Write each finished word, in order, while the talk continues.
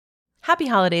Happy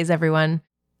holidays, everyone.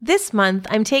 This month,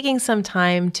 I'm taking some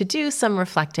time to do some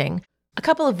reflecting. A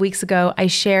couple of weeks ago, I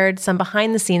shared some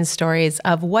behind-the-scenes stories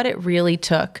of what it really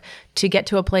took to get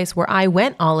to a place where I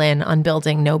went all in on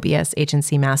building No BS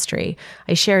Agency Mastery.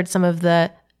 I shared some of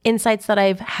the insights that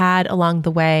I've had along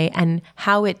the way and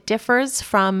how it differs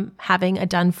from having a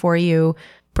done-for-you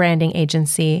branding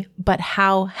agency, but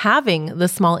how having the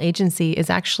small agency is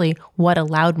actually what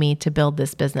allowed me to build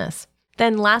this business.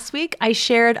 Then last week, I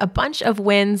shared a bunch of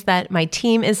wins that my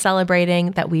team is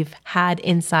celebrating that we've had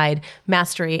inside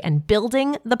Mastery and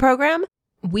building the program.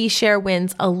 We share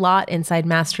wins a lot inside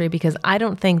Mastery because I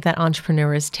don't think that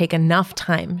entrepreneurs take enough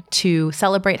time to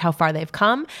celebrate how far they've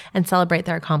come and celebrate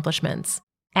their accomplishments.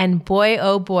 And boy,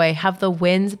 oh boy, have the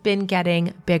wins been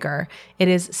getting bigger. It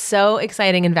is so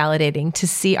exciting and validating to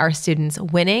see our students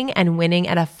winning and winning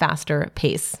at a faster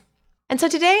pace. And so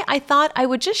today I thought I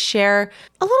would just share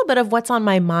a little bit of what's on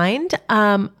my mind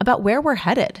about where we're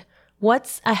headed.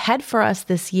 What's ahead for us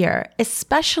this year,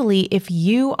 especially if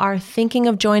you are thinking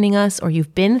of joining us or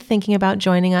you've been thinking about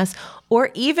joining us, or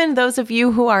even those of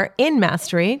you who are in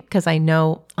Mastery, because I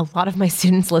know a lot of my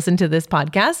students listen to this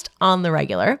podcast on the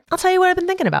regular. I'll tell you what I've been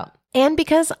thinking about. And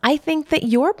because I think that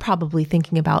you're probably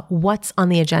thinking about what's on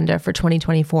the agenda for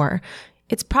 2024.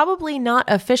 It's probably not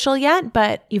official yet,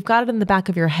 but you've got it in the back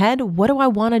of your head. What do I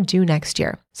want to do next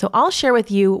year? So I'll share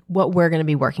with you what we're going to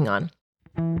be working on.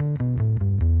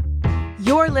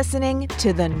 You're listening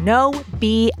to the No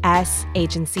BS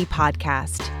Agency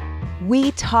podcast.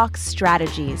 We talk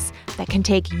strategies that can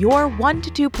take your 1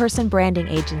 to 2 person branding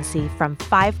agency from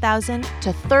 $5,000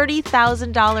 to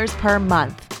 $30,000 per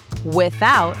month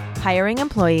without hiring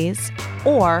employees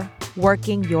or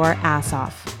working your ass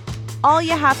off. All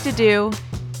you have to do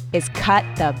is cut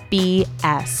the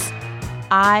BS.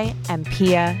 I am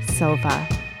Pia Silva.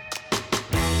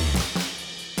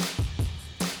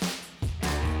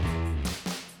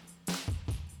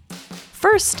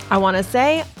 First, I want to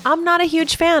say I'm not a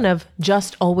huge fan of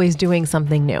just always doing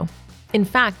something new. In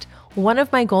fact, one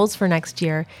of my goals for next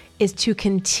year is to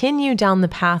continue down the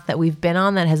path that we've been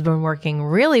on that has been working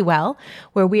really well,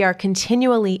 where we are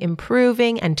continually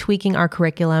improving and tweaking our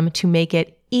curriculum to make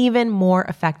it even more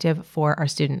effective for our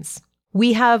students.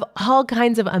 We have all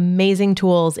kinds of amazing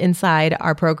tools inside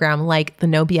our program, like the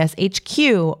No BS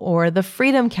HQ or the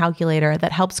Freedom Calculator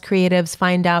that helps creatives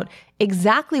find out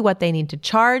exactly what they need to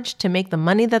charge to make the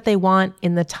money that they want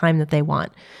in the time that they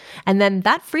want. And then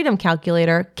that Freedom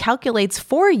Calculator calculates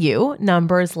for you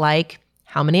numbers like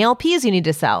how many LPs you need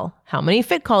to sell, how many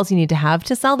fit calls you need to have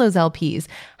to sell those LPs,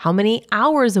 how many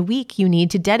hours a week you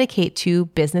need to dedicate to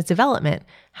business development,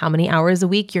 how many hours a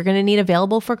week you're going to need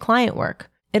available for client work.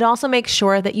 It also makes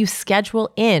sure that you schedule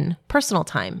in personal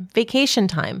time, vacation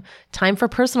time, time for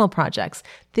personal projects.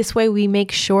 This way we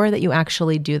make sure that you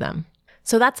actually do them.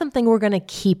 So that's something we're going to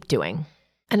keep doing.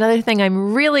 Another thing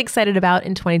I'm really excited about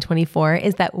in 2024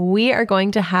 is that we are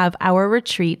going to have our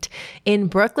retreat in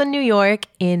Brooklyn, New York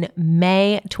in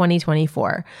May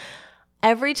 2024.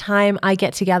 Every time I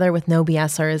get together with No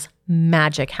BSers,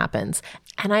 magic happens.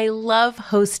 And I love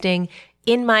hosting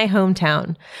in my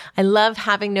hometown. I love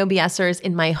having No BSers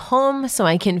in my home so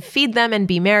I can feed them and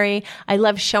be merry. I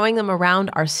love showing them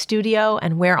around our studio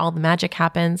and where all the magic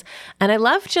happens. And I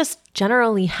love just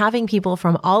generally having people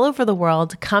from all over the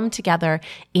world come together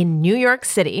in New York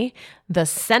City, the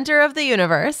center of the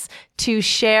universe, to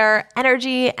share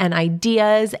energy and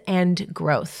ideas and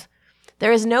growth.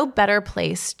 There is no better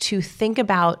place to think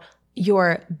about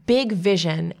your big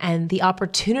vision and the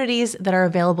opportunities that are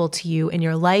available to you in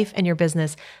your life and your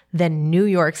business than New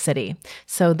York City.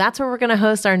 So that's where we're going to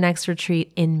host our next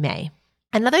retreat in May.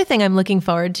 Another thing I'm looking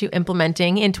forward to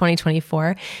implementing in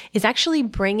 2024 is actually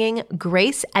bringing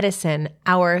Grace Edison,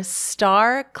 our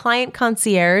star client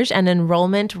concierge and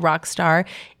enrollment rock star,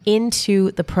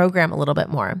 into the program a little bit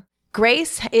more.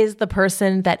 Grace is the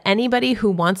person that anybody who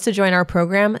wants to join our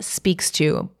program speaks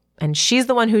to. And she's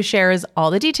the one who shares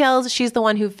all the details. She's the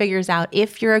one who figures out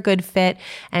if you're a good fit,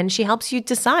 and she helps you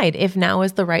decide if now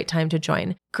is the right time to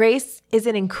join. Grace is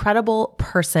an incredible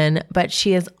person, but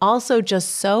she is also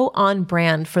just so on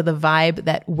brand for the vibe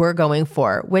that we're going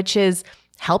for, which is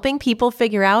helping people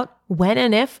figure out when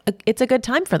and if it's a good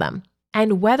time for them,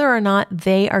 and whether or not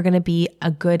they are going to be a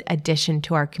good addition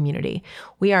to our community.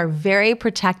 We are very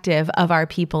protective of our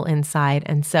people inside.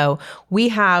 And so we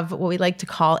have what we like to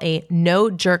call a no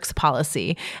jerks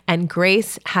policy. And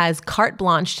Grace has carte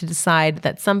blanche to decide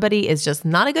that somebody is just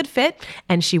not a good fit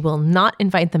and she will not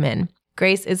invite them in.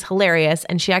 Grace is hilarious.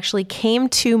 And she actually came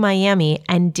to Miami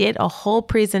and did a whole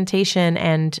presentation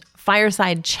and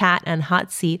fireside chat and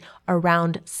hot seat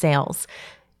around sales.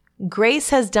 Grace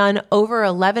has done over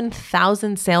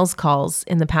 11,000 sales calls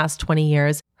in the past 20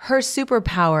 years. Her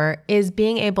superpower is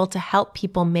being able to help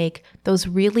people make those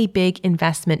really big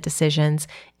investment decisions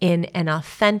in an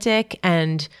authentic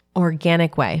and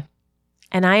organic way.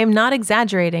 And I am not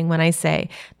exaggerating when I say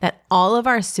that all of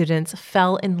our students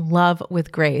fell in love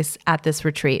with Grace at this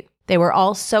retreat. They were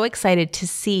all so excited to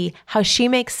see how she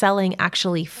makes selling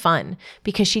actually fun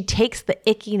because she takes the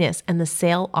ickiness and the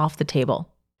sale off the table.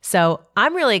 So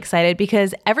I'm really excited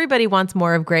because everybody wants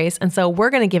more of Grace, and so we're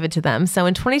going to give it to them. So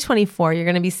in 2024, you're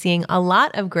going to be seeing a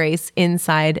lot of Grace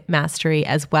inside Mastery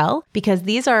as well, because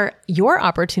these are your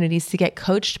opportunities to get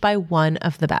coached by one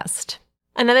of the best.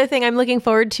 Another thing I'm looking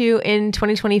forward to in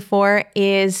 2024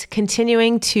 is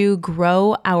continuing to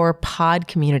grow our pod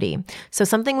community. So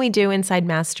something we do inside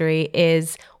Mastery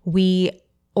is we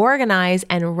organize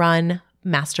and run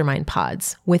mastermind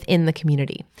pods within the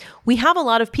community. We have a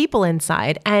lot of people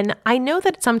inside, and I know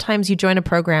that sometimes you join a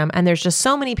program and there's just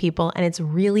so many people and it's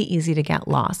really easy to get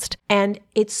lost. And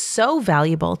it's so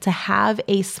valuable to have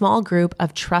a small group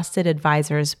of trusted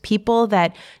advisors, people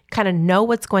that kind of know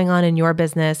what's going on in your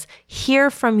business, hear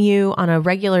from you on a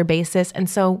regular basis. And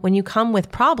so when you come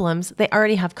with problems, they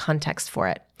already have context for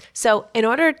it. So in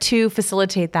order to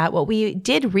facilitate that, what we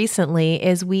did recently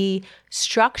is we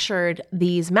structured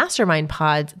these mastermind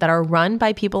pods that are run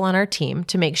by people on our team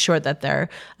to make sure that they're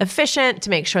efficient, to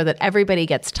make sure that everybody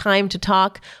gets time to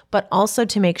talk, but also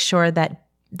to make sure that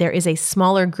there is a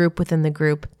smaller group within the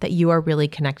group that you are really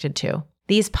connected to.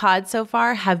 These pods so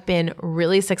far have been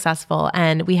really successful,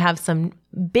 and we have some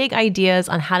big ideas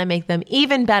on how to make them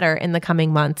even better in the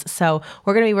coming months. So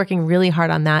we're going to be working really hard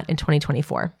on that in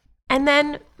 2024. And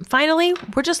then finally,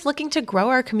 we're just looking to grow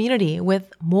our community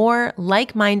with more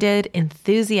like-minded,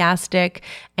 enthusiastic,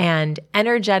 and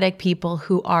energetic people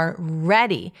who are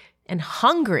ready and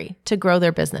hungry to grow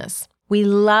their business. We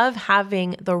love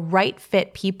having the right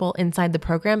fit people inside the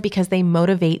program because they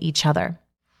motivate each other.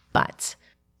 But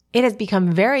it has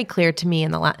become very clear to me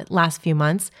in the last few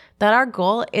months that our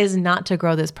goal is not to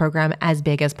grow this program as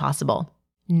big as possible.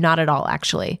 Not at all,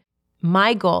 actually.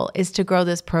 My goal is to grow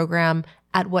this program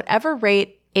at whatever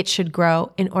rate it should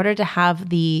grow in order to have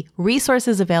the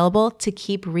resources available to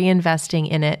keep reinvesting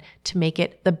in it to make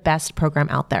it the best program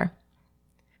out there.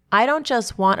 I don't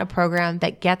just want a program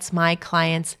that gets my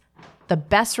clients the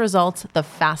best results the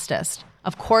fastest.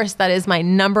 Of course, that is my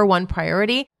number one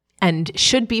priority and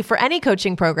should be for any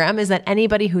coaching program, is that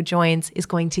anybody who joins is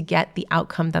going to get the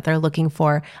outcome that they're looking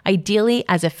for, ideally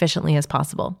as efficiently as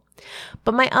possible.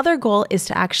 But my other goal is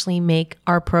to actually make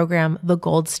our program the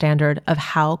gold standard of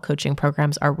how coaching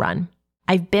programs are run.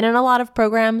 I've been in a lot of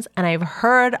programs and I've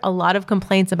heard a lot of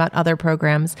complaints about other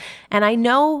programs, and I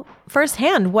know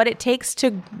firsthand what it takes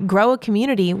to grow a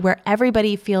community where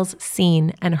everybody feels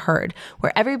seen and heard,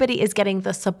 where everybody is getting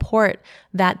the support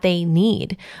that they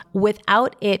need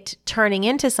without it turning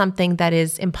into something that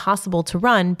is impossible to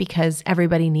run because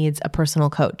everybody needs a personal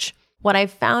coach. What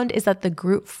I've found is that the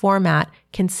group format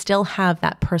can still have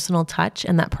that personal touch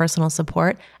and that personal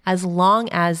support as long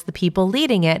as the people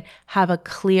leading it have a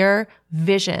clear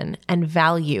vision and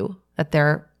value that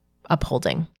they're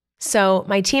upholding. So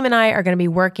my team and I are going to be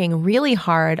working really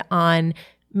hard on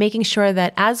making sure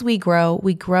that as we grow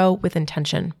with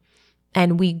intention.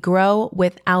 And we grow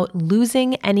without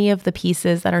losing any of the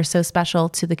pieces that are so special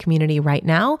to the community right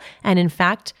now. And in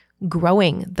fact,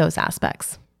 growing those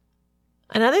aspects.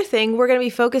 Another thing we're going to be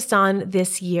focused on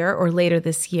this year or later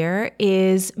this year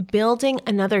is building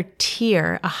another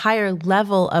tier, a higher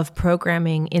level of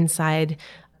programming inside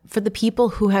for the people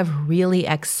who have really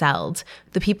excelled,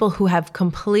 the people who have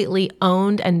completely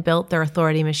owned and built their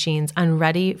authority machines and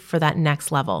ready for that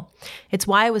next level. It's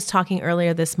why I was talking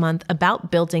earlier this month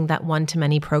about building that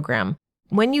one-to-many program.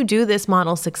 When you do this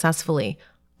model successfully,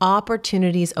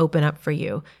 opportunities open up for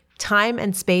you. Time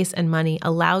and space and money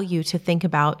allow you to think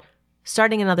about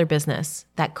starting another business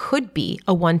that could be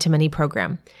a one-to-many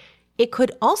program. It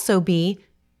could also be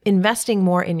investing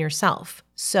more in yourself.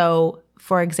 So,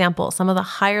 for example, some of the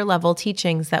higher level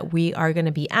teachings that we are going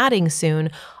to be adding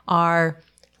soon are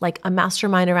like a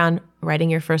mastermind around writing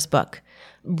your first book,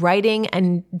 writing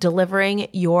and delivering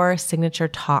your signature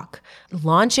talk,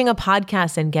 launching a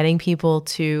podcast and getting people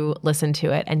to listen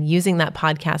to it, and using that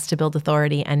podcast to build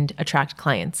authority and attract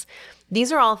clients.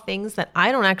 These are all things that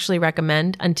I don't actually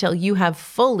recommend until you have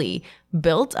fully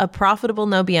built a profitable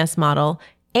No BS model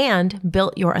and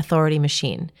built your authority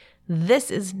machine.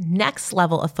 This is next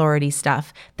level authority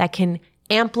stuff that can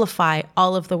amplify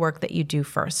all of the work that you do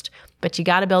first. But you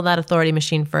got to build that authority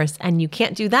machine first, and you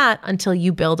can't do that until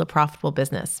you build a profitable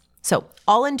business. So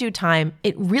all in due time,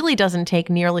 it really doesn't take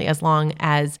nearly as long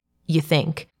as you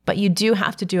think. But you do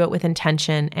have to do it with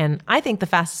intention. And I think the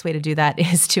fastest way to do that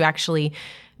is to actually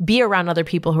be around other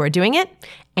people who are doing it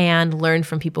and learn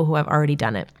from people who have already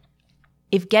done it.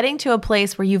 If getting to a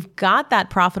place where you've got that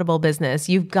profitable business,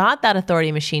 you've got that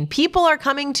authority machine, people are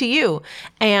coming to you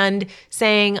and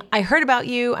saying, I heard about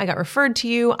you, I got referred to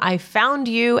you, I found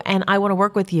you, and I want to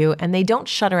work with you. And they don't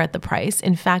shudder at the price.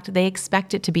 In fact, they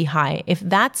expect it to be high. If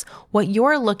that's what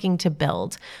you're looking to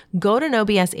build, go to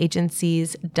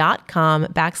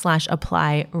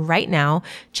nobsagencies.com/apply right now.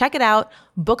 Check it out.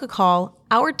 Book a call.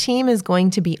 Our team is going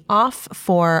to be off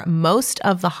for most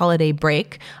of the holiday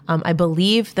break. I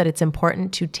believe that it's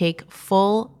important to take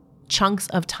full chunks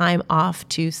of time off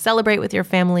to celebrate with your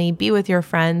family, be with your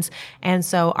friends. And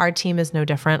so our team is no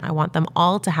different. I want them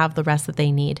all to have the rest that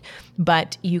they need.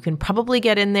 But you can probably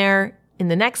get in there in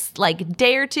the next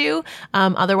day or two.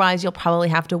 Otherwise, you'll probably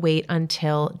have to wait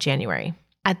until January.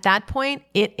 At that point,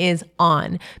 it is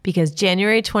on because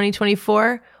January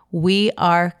 2024, we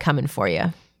are coming for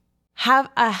you. Have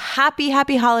a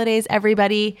happy holidays,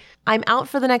 everybody. I'm out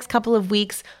for the next couple of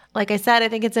weeks. Like I said, I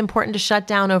think it's important to shut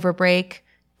down over break,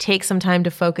 take some time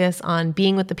to focus on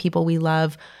being with the people we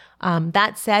love.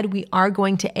 That said, we are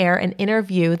going to air an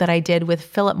interview that I did with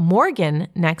Philip Morgan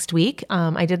next week.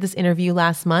 I did this interview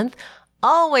last month.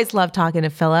 Always love talking to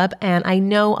Philip, and I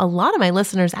know a lot of my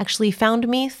listeners actually found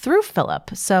me through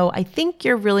Philip. So I think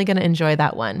you're really going to enjoy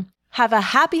that one. Have a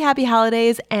happy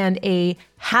holidays and a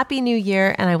happy new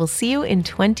year, and I will see you in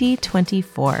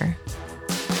 2024.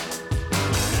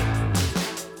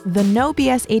 The No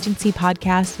BS Agency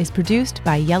podcast is produced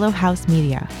by Yellow House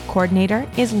Media. Coordinator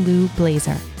is Lou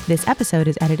Blazer. This episode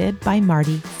is edited by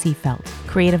Marty Seafelt.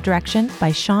 Creative direction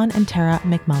by Sean and Tara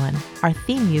McMullen. Our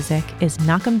theme music is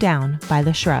Knock 'em Down by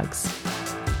The Shrugs.